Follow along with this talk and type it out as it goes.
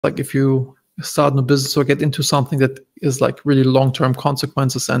like if you start a new business or get into something that is like really long-term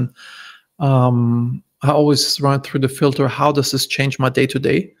consequences, and I always run through the filter, how does this change my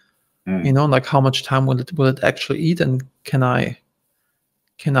day-to-day? Like how much time will it actually eat, and can I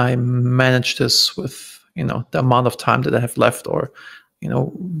manage this with the amount of time that I have left, or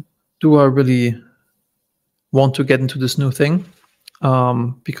do I really want to get into this new thing?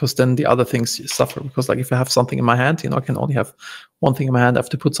 Because then the other things suffer. Because like if I have something in my hand, I can only have one thing in my hand. I have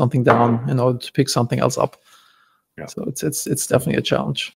to put something down in order to pick something else up. Yeah. So it's definitely a challenge.